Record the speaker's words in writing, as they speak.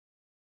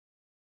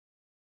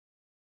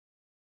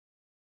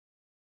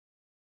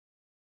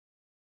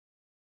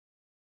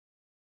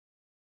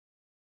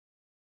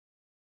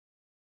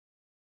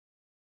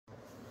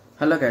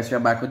Hello guys, we are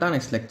back with our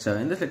next lecture.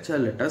 In this lecture,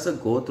 let us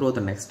go through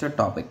the next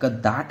topic,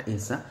 that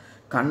is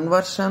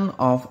conversion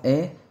of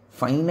a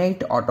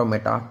finite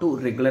automata to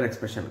regular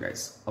expression,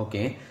 guys.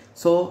 Okay,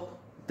 so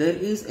there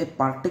is a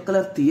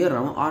particular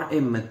theorem or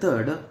a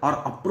method or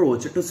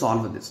approach to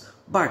solve this,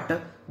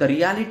 but the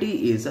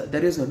reality is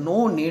there is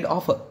no need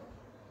of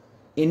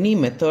any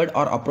method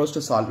or approach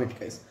to solve it,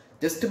 guys.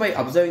 Just by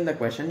observing the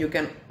question, you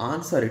can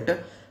answer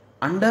it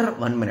under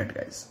 1 minute,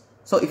 guys.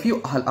 So if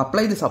you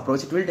apply this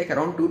approach, it will take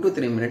around 2 to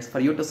 3 minutes for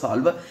you to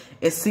solve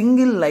a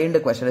single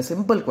lined question, a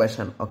simple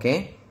question.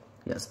 Okay,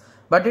 yes,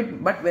 but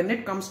when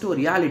it comes to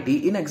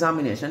reality in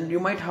examination, you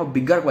might have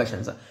bigger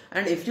questions,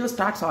 and if you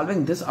start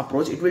solving this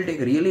approach, it will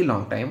take a really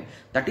long time.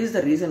 That is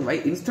the reason why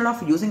instead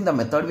of using the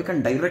method, we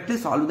can directly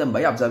solve them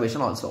by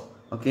observation also.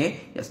 Okay,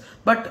 yes,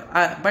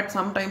 but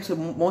sometimes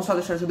most of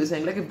the students will be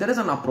saying, like, if there is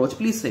an approach,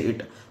 please say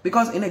it,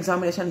 because in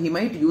examination he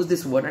might use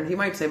this word and he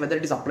might say whether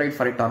it is applied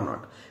for it or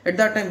not. At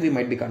that time we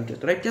might be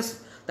confused, right?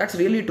 Yes, that's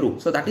really true.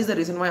 So that is the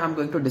reason why I'm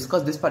going to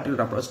discuss this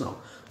particular approach now.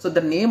 So the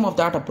name of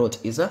that approach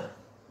is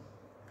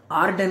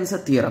Ardens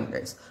theorem,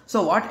 guys.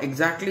 So what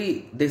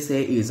exactly they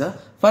say is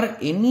for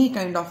any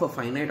kind of a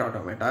finite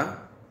automata,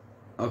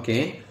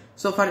 okay,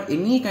 so for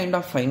any kind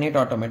of finite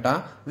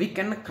automata we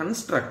can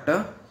construct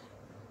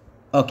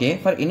okay,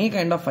 for any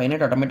kind of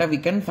finite automata, we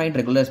can find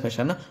regular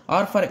expression,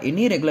 or for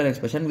any regular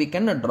expression, we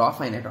can draw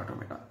finite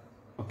automata.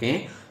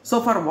 Okay, so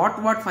for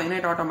what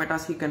finite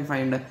automatas he can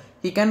find?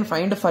 He can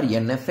find for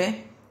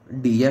NFA,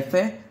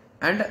 DFA,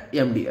 and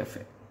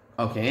MDFA.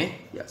 Okay,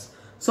 yes.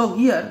 So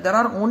here there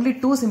are only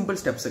two simple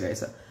steps,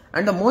 guys,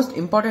 and the most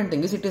important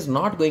thing is it is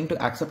not going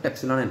to accept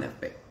epsilon and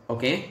FA.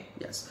 Okay,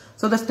 yes.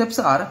 So the steps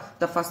are,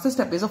 the first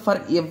step is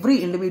for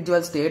every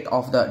individual state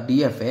of the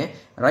DFA,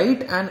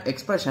 write an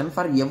expression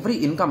for every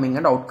incoming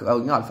and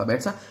outgoing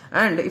alphabets,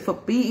 and if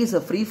P is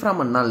free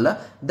from null,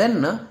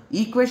 then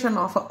equation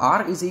of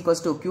R is equals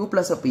to Q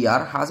plus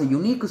PR has a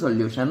unique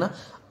solution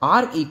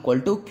R equal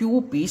to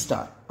QP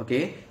star.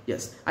 Okay,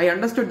 yes, I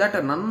understood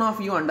that none of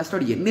you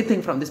understood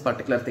anything from this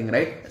particular thing,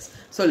 right? Yes.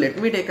 So let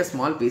me take a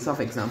small piece of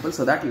example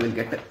so that you will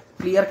get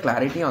clear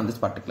clarity on this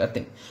particular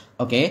thing.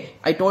 Okay,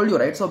 I told you,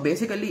 right? So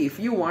basically, if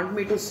you want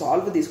me to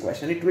solve this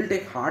question, it will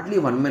take hardly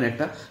 1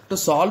 minute to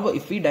solve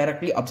if we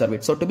directly observe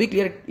it. So to be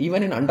clear,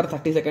 even in under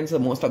 30 seconds,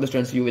 most of the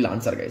students you will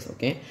answer, guys.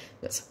 Okay,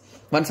 yes,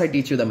 once I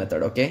teach you the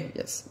method. Okay,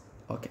 yes,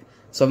 okay.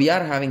 So we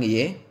are having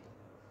A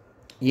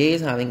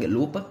is having a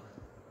loop,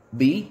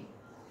 B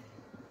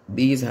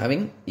is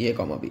having A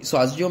comma B. So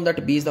assume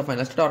that B is the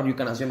final state, or you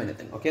can assume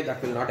anything. Okay,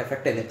 that will not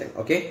affect anything.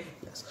 Okay,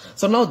 yes.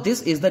 So now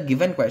this is the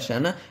given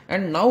question,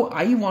 and now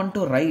I want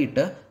to write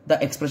the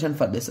expression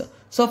for this.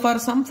 So for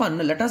some fun,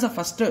 let us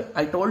first,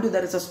 I told you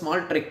there is a small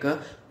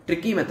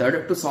tricky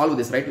method to solve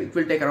this, right? It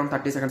will take around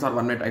 30 seconds or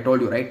 1 minute, I told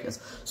you, right? Yes.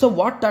 So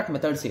what that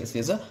method says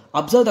is,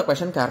 observe the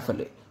question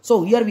carefully.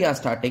 So here we are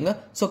starting,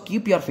 so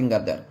keep your finger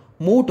there,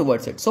 move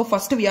towards it. So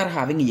first we are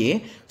having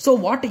A. So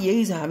what A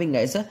is having,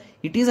 guys?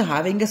 It is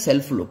having a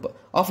self loop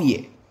of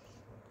A.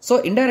 So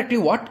indirectly,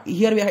 what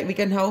here we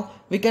can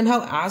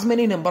have as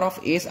many number of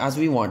A's as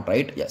we want,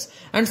 right? Yes.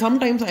 And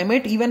sometimes I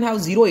might even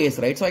have 0 A's,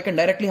 right? So I can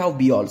directly have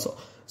B also.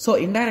 So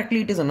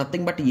indirectly it is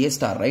nothing but A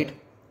star, right?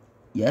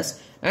 Yes.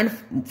 And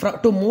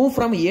to move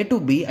from A to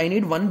B, I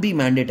need 1 B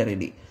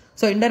mandatorily.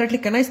 So indirectly,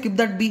 can I skip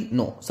that B?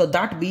 No. So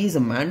that B is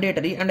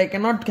mandatory, and I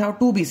cannot have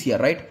 2 B's here,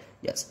 right?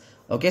 Yes.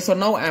 Okay. So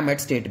now I am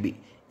at state B.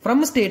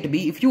 From state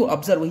B, if you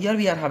observe here,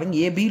 we are having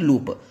AB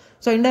loop.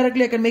 So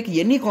indirectly, I can make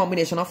any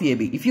combination of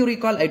AB. If you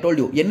recall, I told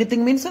you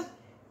anything means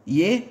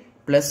A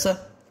plus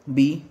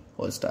B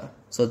whole star.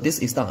 So this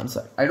is the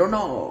answer. I don't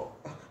know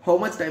how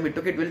much time it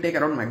took. It will take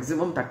around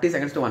maximum 30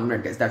 seconds to 1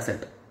 minute, guys. That's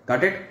it.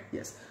 Got it?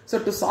 Yes. So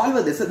to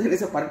solve this, there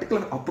is a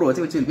particular approach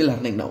which we'll be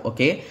learning now.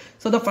 Okay.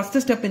 So the first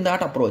step in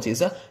that approach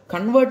is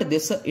convert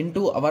this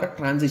into our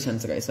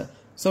transitions, guys.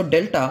 So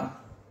delta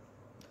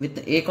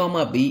with A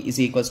comma B is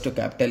equals to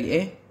capital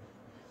A.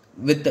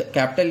 With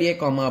capital A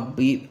comma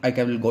B, I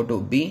will go to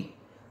B.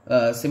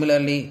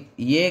 Similarly,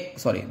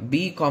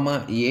 B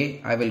comma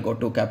A, I will go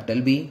to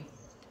capital B.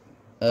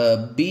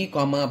 B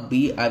comma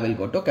B, I will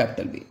go to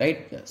capital B,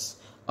 right? Yes.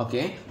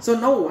 Okay. So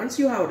now once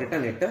you have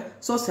written it,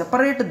 so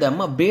separate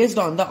them based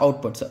on the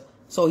outputs.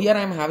 So here I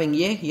am having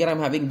A, here I am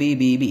having B,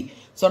 B, B.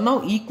 So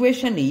now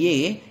equation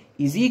A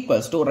is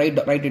equals to, write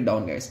it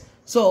down, guys.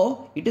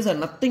 So it is a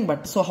nothing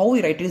but, so how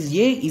we write it is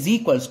A is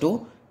equals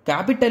to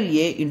capital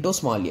A into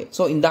small a.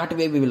 So in that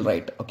way we will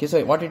write. Okay,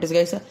 so what it is,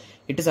 guys?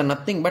 It is a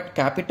nothing but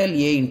capital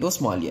A into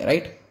small a,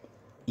 right?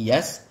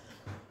 Yes.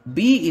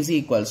 B is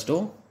equals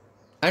to,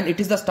 and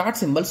it is the start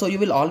symbol, so you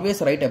will always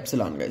write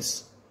epsilon,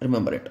 guys.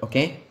 Remember it.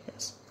 Okay.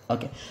 Yes.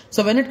 Okay.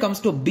 So when it comes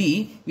to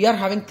B, we are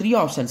having 3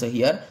 options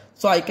here.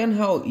 So I can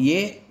have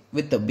A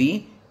with the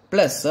B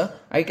plus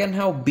I can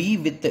have B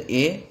with the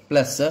A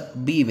plus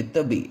B with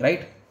the B,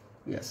 right?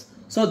 Yes.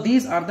 So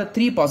these are the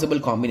 3 possible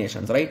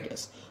combinations, right?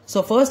 Yes.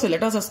 So first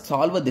let us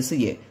solve this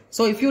A.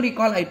 So if you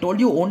recall, I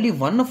told you only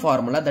one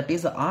formula, that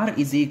is R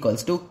is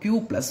equals to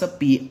Q plus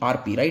P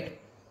RP, right?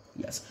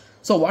 Yes.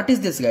 So what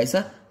is this, guys?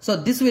 So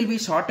this will be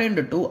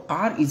shortened to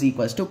R is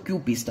equals to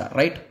QP star,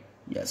 right?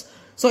 Yes.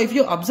 So if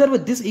you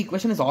observe, this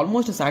equation is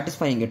almost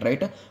satisfying it,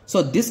 right?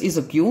 So this is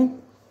a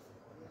Q,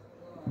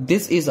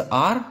 this is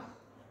R,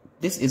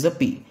 this is a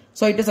P.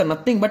 So it is a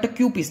nothing but a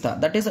QP star.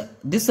 That is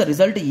this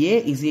result A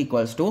is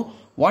equals to,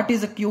 what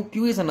is a Q?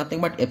 Q is a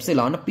nothing but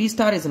epsilon, P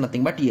star is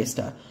nothing but A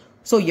star.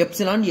 So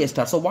epsilon A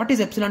star. So what is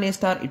epsilon A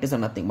star? It is a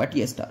nothing but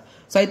A star.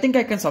 So I think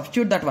I can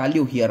substitute that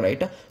value here,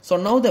 right? So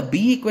now the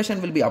B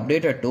equation will be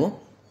updated to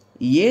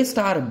A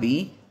star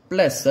B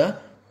plus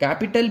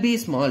capital B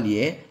small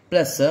a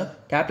plus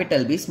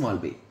capital B small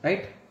b,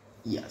 right?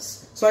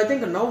 Yes. So I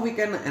think now we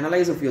can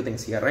analyze a few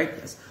things here, right?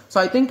 Yes. So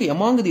I think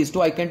among these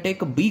two, I can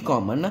take B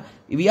common.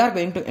 We are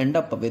going to end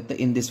up with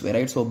in this way,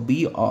 right? So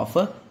B of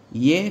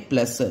A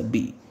plus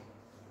B.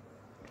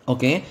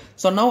 Okay.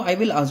 So now I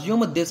will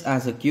assume this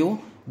as a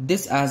Q,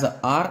 this as a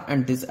R,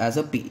 and this as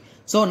a P.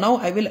 So now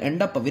I will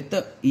end up with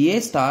A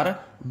star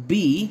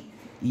B,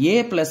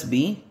 A plus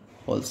B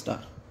whole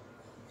star.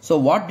 So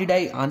what did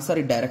I answer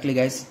it directly,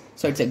 guys?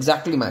 So it's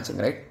exactly matching,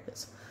 right?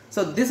 Yes.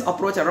 So this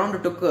approach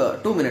around took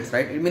 2 minutes,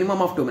 right?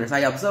 Minimum of 2 minutes. I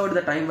observed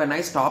the time when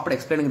I stopped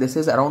explaining this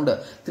is around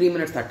 3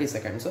 minutes 30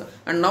 seconds,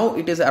 and now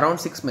it is around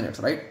 6 minutes,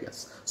 right?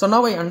 Yes. So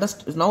now I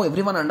understood. Now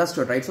everyone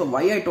understood, right? So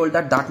why I told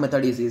that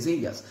method is easy?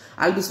 Yes.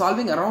 I'll be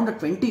solving around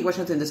 20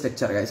 questions in this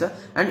lecture, guys,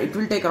 and it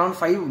will take around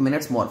 5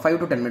 minutes more, 5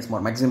 to 10 minutes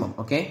more maximum.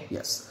 Okay.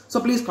 Yes. So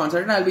please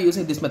concentrate. I'll be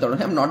using this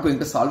method. I'm not going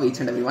to solve each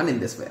and every one in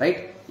this way,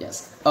 right?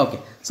 Yes. Okay.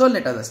 So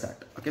let us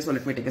start. Okay. So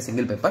let me take a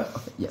single paper.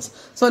 Okay.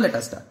 Yes. So let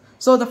us start.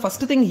 So the first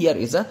thing here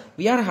is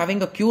we are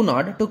having a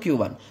Q0 to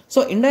Q1.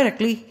 So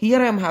indirectly here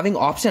I am having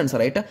options,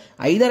 right?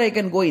 Either I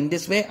can go in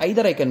this way,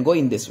 either I can go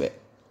in this way.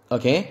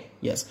 Okay.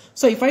 Yes.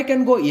 So if I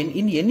can go in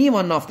any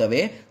one of the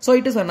way, so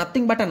it is a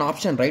nothing but an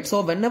option, right?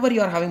 So whenever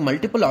you are having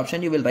multiple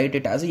option, you will write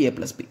it as A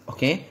plus B.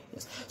 Okay.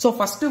 Yes. So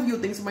first few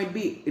things might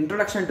be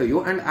introduction to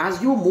you, and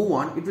as you move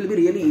on, it will be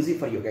really easy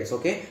for you guys.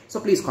 Okay.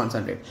 So please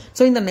concentrate.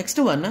 So in the next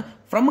one,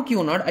 from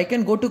Q0, I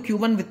can go to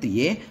Q1 with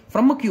A.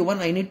 From Q1,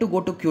 I need to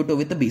go to Q2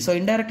 with B. So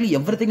indirectly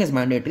everything is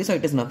mandatory. So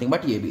it is nothing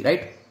but AB,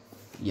 right?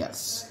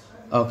 Yes.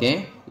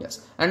 Okay.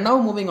 Yes. And now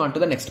moving on to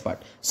the next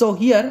part. So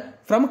here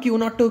from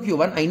Q0 to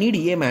Q1, I need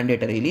A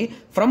mandatorily.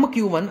 From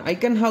Q1, I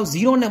can have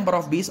 0 number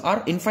of B's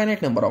or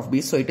infinite number of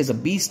B's. So it is a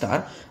B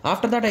star.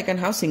 After that, I can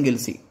have single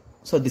C.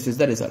 So this is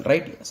the result,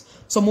 right? Yes.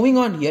 So moving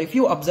on here, if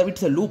you observe,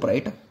 it's a loop,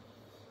 right?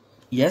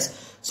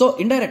 Yes. So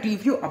indirectly,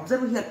 if you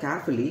observe here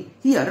carefully,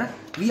 here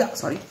we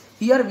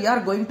are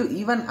going to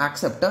even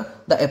accept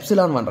the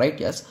epsilon one, right?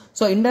 Yes.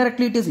 So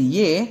indirectly, it is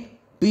A,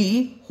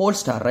 B whole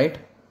star, right?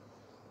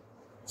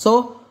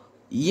 So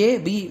A,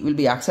 B will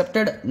be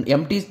accepted,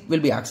 empty will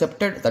be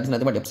accepted, that is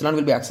nothing but epsilon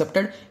will be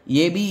accepted,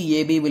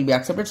 AB will be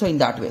accepted, so in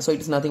that way, so it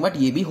is nothing but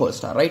AB whole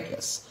star, right?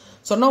 Yes.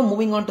 So now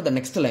moving on to the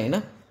next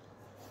line,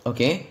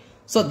 okay,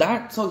 so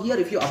here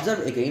if you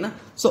observe again,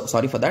 so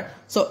sorry for that,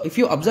 so if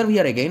you observe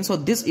here again, so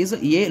this is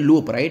a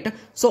loop, right?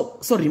 So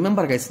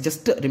remember guys,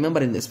 just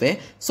remember in this way,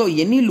 so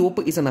any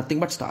loop is a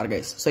nothing but star,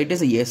 guys, so it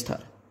is a star,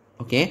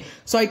 okay,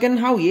 so I can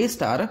have A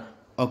star.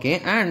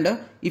 Okay, and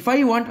if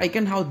I want, I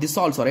can have this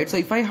also, right? So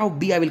if I have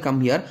B, I will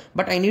come here,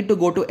 but I need to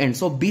go to end.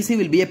 So BC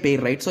will be a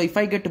pair, right? So if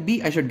I get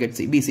B, I should get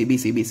C,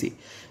 BC.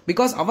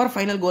 Because our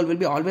final goal will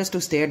be always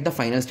to stay at the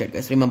final state,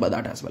 guys. Remember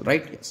that as well,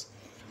 right? Yes.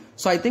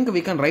 So I think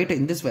we can write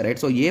in this way, right?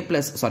 So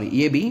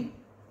AB,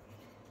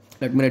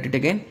 let me write it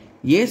again.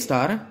 A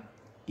star,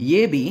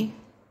 BC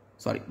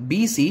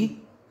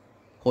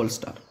whole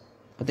star.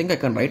 I think I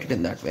can write it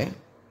in that way.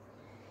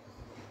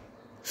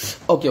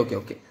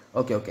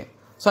 Okay.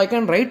 So I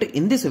can write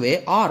in this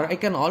way, or I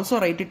can also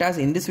write it as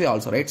in this way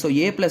also, right? So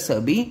A plus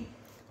B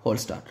whole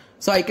star.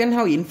 So I can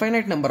have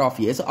infinite number of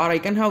A's, or I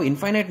can have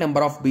infinite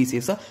number of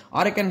B's, or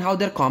I can have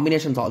their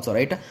combinations also,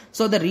 right?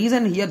 So the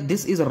reason here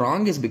this is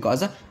wrong is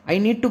because I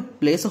need to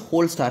place a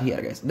whole star here,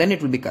 guys. Then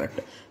it will be correct.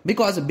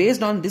 Because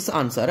based on this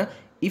answer,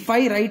 if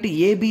I write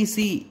A, B,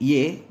 C,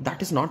 A,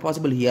 that is not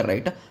possible here,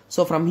 right?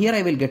 So from here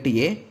I will get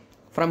A.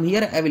 From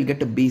here I will get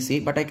to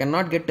BC, but I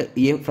cannot get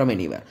A from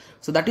anywhere.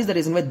 So that is the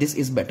reason why this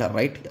is better,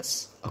 right?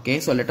 Yes.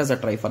 Okay, so let us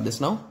try for this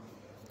now.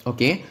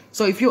 Okay,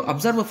 so if you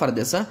observe for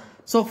this,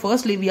 so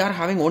firstly we are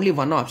having only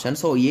one option,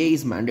 so A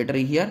is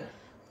mandatory here.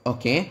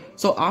 Okay,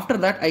 so after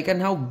that I can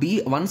have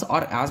B once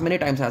or as many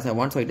times as I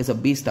want, so it is a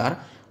B star.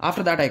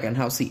 After that I can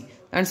have C,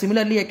 and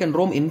similarly I can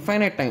roam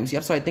infinite times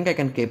here, so I think I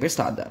can keep a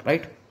star there,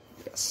 right?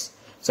 Yes.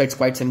 So it's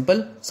quite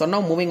simple. So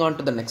now moving on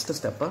to the next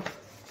step.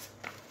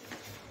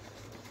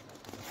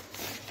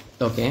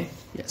 Okay,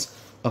 yes.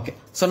 Okay,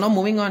 so now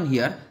moving on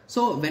here.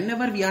 So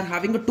whenever we are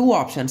having two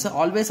options,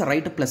 always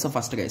write a plus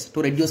first, guys,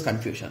 to reduce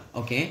confusion.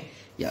 Okay,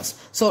 yes.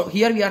 So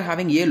here we are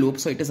having A loop,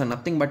 so it is a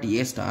nothing but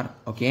A star.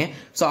 Okay,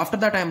 so after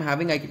that I am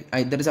having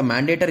there is a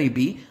mandatory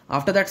B.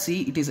 After that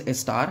C, it is a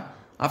star.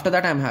 After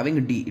that I am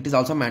having D, it is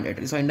also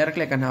mandatory. So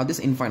indirectly I can have this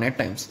infinite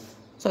times.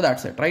 So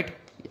that's it, right?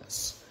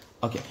 Yes.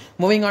 Okay,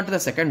 moving on to the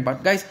second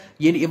part, guys.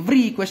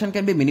 Every equation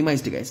can be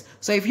minimized, guys.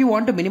 So if you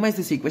want to minimize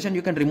this equation,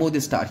 you can remove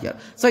this star here.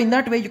 So in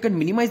that way, you can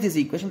minimize these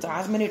equations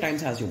as many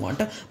times as you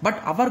want.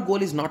 But our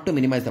goal is not to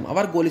minimize them.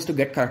 Our goal is to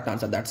get correct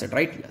answer. That's it,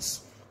 right?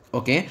 Yes.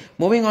 Okay,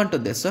 moving on to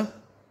this.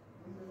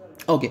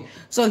 Okay,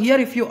 so here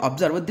if you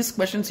observe, this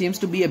question seems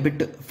to be a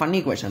bit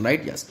funny question,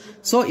 right? Yes.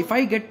 So if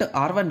I get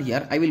R1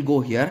 here, I will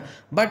go here.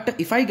 But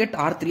if I get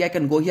R3, I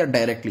can go here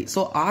directly.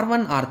 So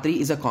R1, R3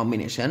 is a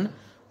combination.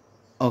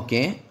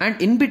 Okay,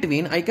 and in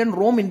between, I can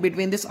roam in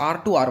between this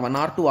R2, R1,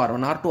 R2,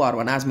 R1, R2,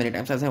 R1 as many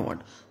times as I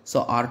want.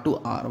 So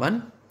R2,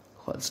 R1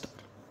 whole star.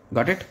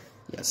 Got it?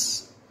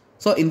 Yes.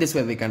 So in this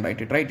way we can write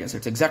it, right? Yes,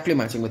 it's exactly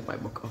matching with my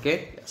book.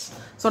 Okay, yes.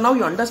 So now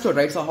you understood,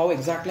 right? So how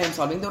exactly I'm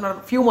solving? There are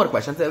a few more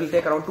questions. They will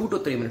take around 2 to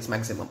 3 minutes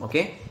maximum.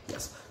 Okay,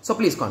 yes. So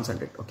please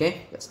concentrate.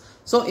 Okay, yes.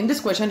 So in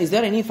this question, is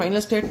there any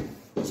final state?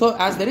 So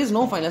as there is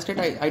no final state,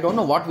 I don't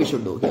know what we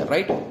should do here,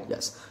 right?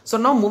 Yes. So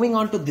now moving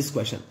on to this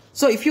question.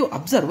 So if you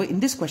observe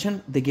in this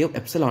question, they gave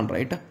epsilon,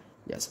 right?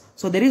 Yes.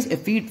 So there is a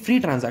free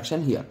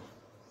transaction here.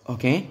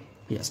 Okay.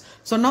 Yes.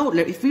 So now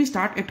if we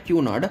start at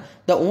Q node,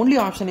 the only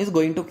option is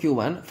going to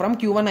Q1. From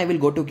Q1 I will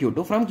go to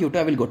Q2. From Q2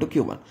 I will go to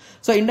Q1.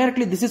 So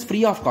indirectly this is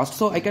free of cost.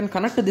 So I can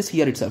connect this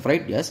here itself,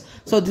 right? Yes.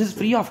 So this is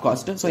free of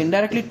cost. So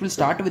indirectly it will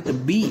start with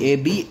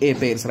BA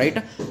pairs,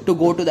 right? To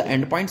go to the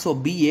endpoint. So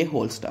BA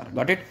whole star.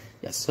 Got it?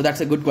 Yes. So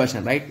that's a good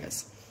question, right?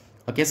 Yes.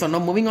 Okay. So now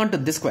moving on to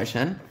this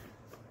question.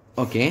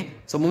 Okay.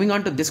 So moving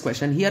on to this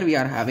question. Here we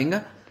are having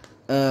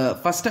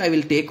first I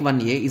will take one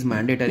A is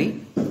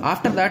mandatory.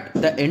 After that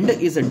the end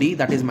is a D,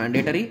 that is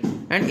mandatory,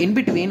 and in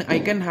between I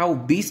can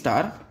have B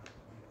star.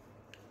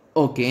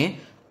 Okay,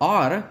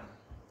 or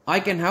I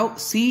can have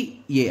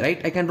C A,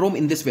 right? I can roam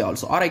in this way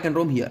also, or I can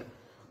roam here,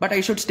 but I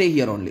should stay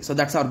here only. So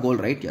that's our goal,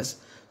 right? Yes.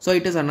 So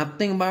it is a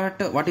nothing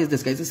but what is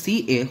this, guys?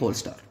 C A whole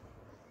star.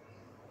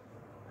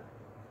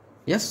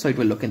 Yes. So it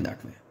will look in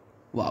that way.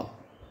 Wow.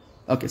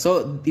 Okay.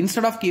 So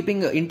instead of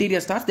keeping interior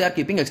stars, they are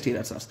keeping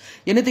exterior stars.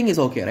 Anything is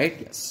okay, right?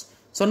 Yes.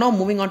 So now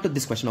moving on to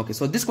this question. Okay,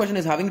 so this question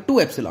is having 2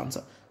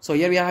 epsilons. So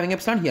here we are having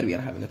epsilon, here we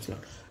are having epsilon.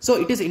 So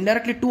it is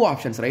indirectly 2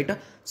 options, right?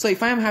 So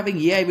if I am having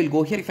A, I will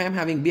go here. If I am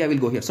having B, I will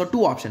go here. So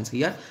 2 options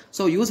here.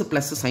 So use a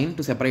plus sign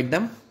to separate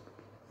them.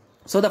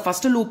 So the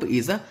first loop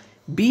is a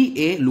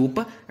BA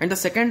loop and the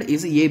second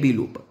is AB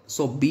loop.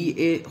 So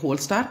BA whole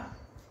star,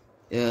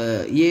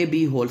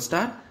 AB whole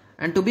star.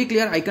 And to be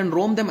clear, I can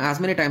roam them as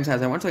many times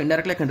as I want. So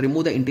indirectly I can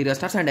remove the interior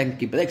stars and I can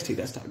keep the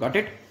exterior star. Got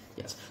it?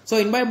 Yes. So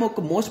in my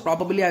book, most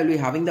probably I will be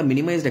having the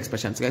minimized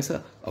expressions, guys.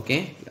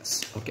 Okay.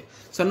 Yes. Okay.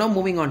 So now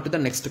moving on to the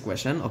next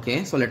question.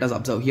 Okay. So let us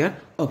observe here.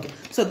 Okay.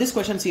 So this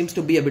question seems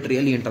to be a bit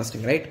really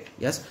interesting, right?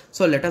 Yes.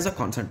 So let us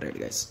concentrate,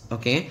 guys.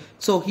 Okay.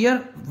 So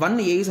here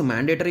 1A is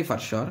mandatory for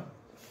sure.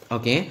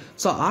 Okay.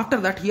 So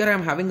after that, here I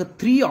am having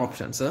 3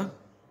 options.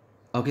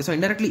 Okay. So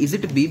indirectly, is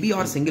it BB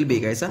or single B,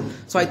 guys?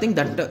 So I think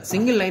that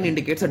single line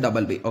indicates a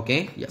double B.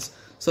 Okay. Yes.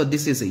 So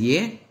this is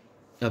A.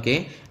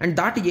 Okay, and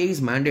that A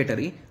is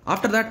mandatory.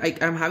 After that I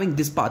am having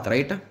this path,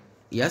 right?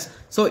 Yes,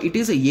 so it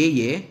is a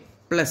AA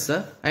plus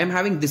I am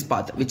having this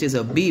path which is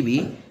a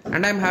BB,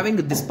 and I am having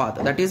this path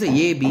that is a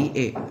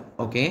ABA.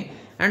 Okay,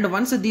 and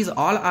once these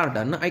all are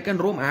done, I can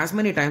roam as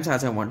many times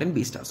as I want in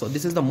B star. So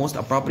this is the most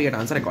appropriate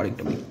answer according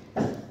to me.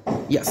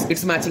 Yes,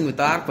 it's matching with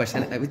our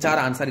question, which our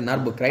answer in our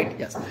book, right?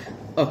 Yes.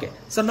 Okay,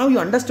 so now you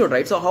understood,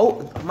 right? So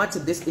how much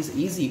this is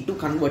easy to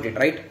convert it,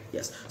 right?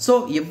 Yes.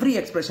 So every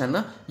expression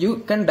you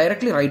can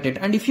directly write it,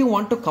 and if you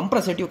want to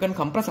compress it, you can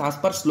compress as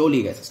per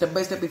slowly, guys. Step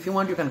by step, if you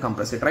want, you can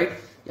compress it, right?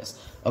 Yes.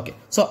 Okay.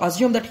 So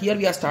assume that here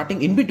we are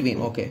starting in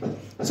between. Okay.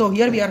 So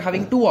here we are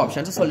having 2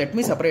 options. So let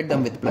me separate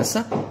them with plus,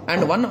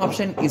 and one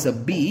option is a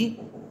B,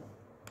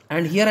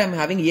 and here I am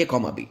having A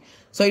comma B.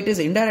 So it is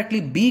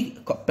indirectly B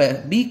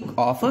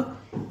of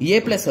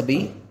A plus a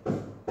B.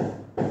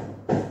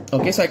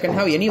 Okay, so I can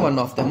have any one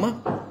of them.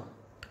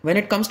 When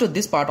it comes to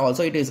this part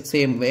also, it is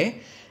same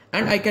way,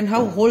 and I can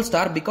have whole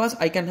star because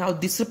I can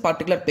have this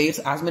particular pairs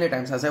as many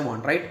times as I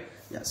want, right?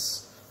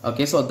 Yes.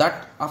 Okay, so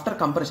that after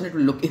comparison it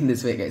will look in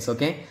this way, guys.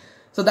 Okay,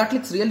 so that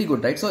looks really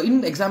good, right? So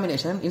in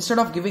examination, instead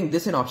of giving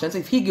this in options,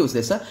 if he gives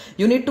this,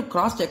 you need to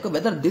cross check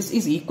whether this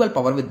is equal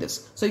power with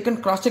this. So you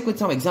can cross check with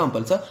some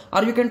examples,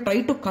 or you can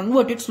try to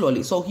convert it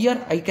slowly. So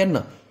here I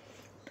can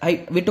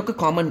we took a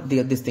common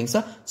these things.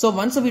 So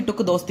once we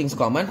took those things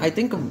common, I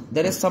think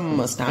there is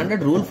some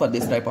standard rule for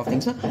this type of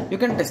things. You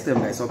can test them,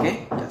 guys.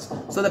 Okay. Yes.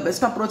 So the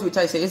best approach which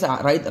I say is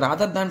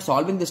rather than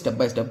solving this step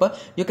by step,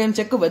 you can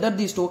check whether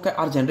these two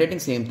are generating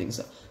same things.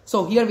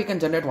 So here we can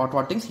generate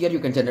what things. Here you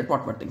can generate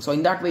what things. So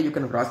in that way you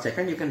can cross check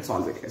and you can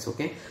solve it, guys.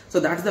 Okay. So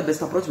that's the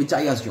best approach which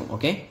I assume.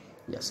 Okay.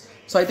 Yes.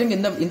 So I think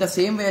in the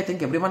same way, I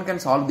think everyone can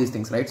solve these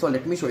things, right? So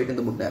let me show it in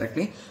the book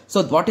directly.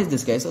 So what is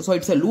this, guys? So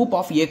it's a loop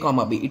of A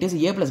comma B. It is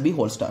A plus B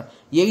whole star.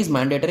 A is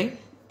mandatory.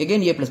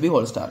 Again A plus B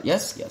whole star.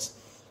 Yes. Yes.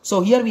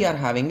 So here we are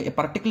having a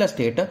particular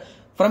state.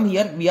 From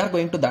here we are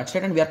going to that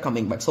state and we are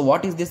coming back. So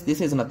what is this? This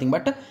is nothing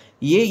but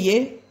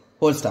A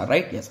whole star,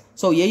 right? Yes.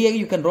 So AA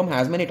you can roam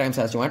as many times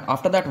as you want.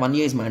 After that 1A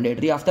is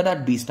mandatory. After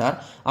that B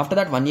star. After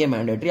that 1A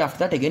mandatory. After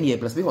that again A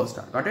plus B whole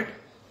star. Got it?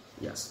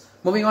 Yes.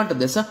 Moving on to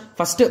this,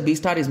 first B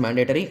star is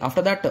mandatory.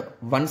 After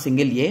that, one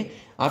single A.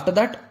 After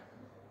that,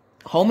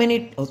 how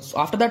many?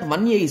 After that,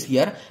 one A is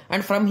here,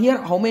 and from here,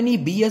 how many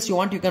BS you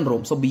want, you can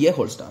roam. So BA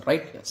whole star,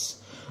 right?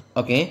 Yes.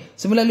 Okay.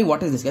 Similarly,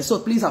 what is this, guys? So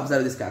please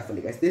observe this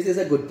carefully, guys. This is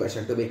a good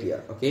question to be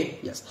clear. Okay.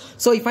 Yes.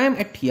 So if I am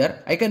at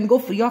here, I can go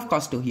free of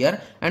cost to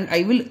here, and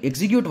I will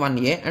execute one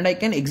A, and I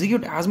can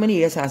execute as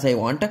many A's as I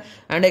want,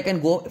 and I can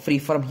go free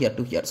from here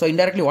to here. So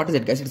indirectly, what is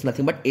it, guys? It's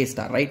nothing but A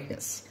star, right?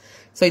 Yes.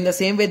 So in the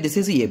same way, this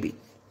is AB.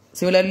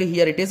 Similarly,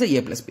 here it is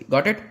a plus B.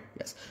 Got it?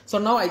 Yes. So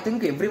now I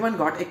think everyone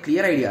got a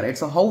clear idea, right?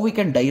 So how we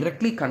can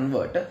directly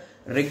convert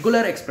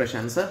regular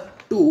expressions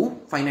to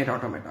finite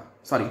automata.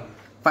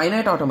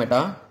 Finite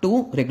automata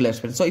to regular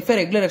expression. So if a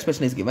regular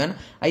expression is given,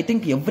 I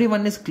think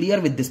everyone is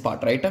clear with this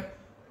part, right?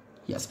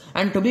 Yes.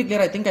 And to be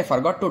clear, I think I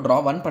forgot to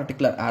draw one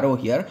particular arrow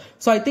here.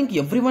 So I think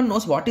everyone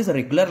knows what is a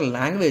regular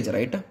language,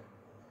 right?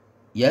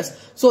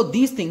 Yes. So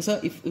these things,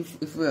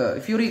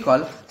 if you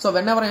recall, so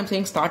whenever I am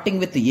saying starting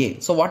with A,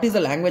 so what is the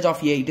language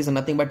of A? It is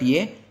nothing but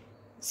A,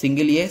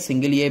 single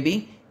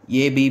AB,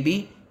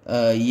 ABB,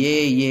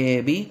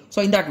 AAB.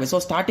 So in that way, so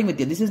starting with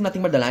A, this is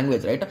nothing but the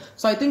language, right?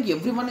 So I think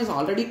everyone is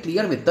already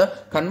clear with the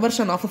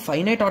conversion of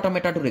finite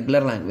automata to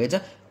regular language,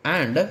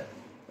 and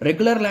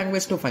regular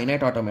language to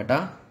finite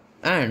automata,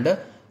 and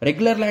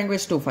regular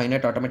language to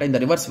finite automata in the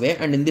reverse way,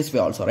 and in this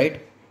way also,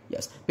 right?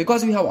 Yes,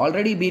 because we have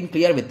already been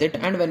clear with it,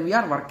 and when we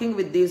are working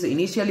with these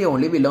initially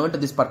only, we learned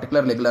this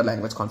particular regular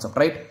language concept,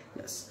 right?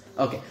 Yes.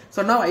 Okay,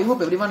 so now I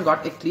hope everyone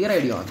got a clear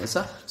idea on this.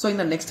 So in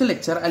the next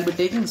lecture, I'll be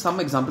taking some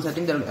examples. I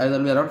think there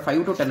will be around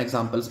 5 to 10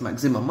 examples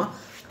maximum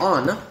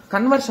on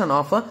conversion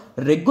of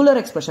regular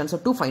expressions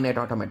to finite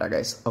automata,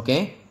 guys.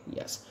 Okay,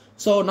 yes.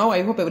 So now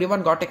I hope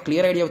everyone got a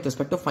clear idea with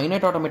respect to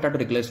finite automata to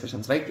regular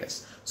expressions, right?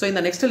 Yes. So in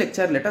the next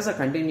lecture, let us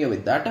continue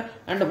with that.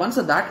 And once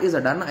that is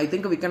done, I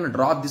think we can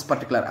draw this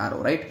particular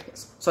arrow, right?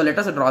 Yes. So let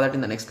us draw that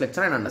in the next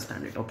lecture and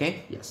understand it.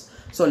 Okay. Yes.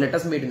 So let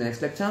us meet in the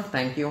next lecture.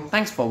 Thank you.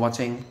 Thanks for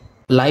watching.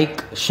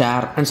 Like,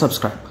 share and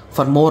subscribe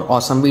for more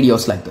awesome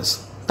videos like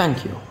this.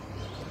 Thank you.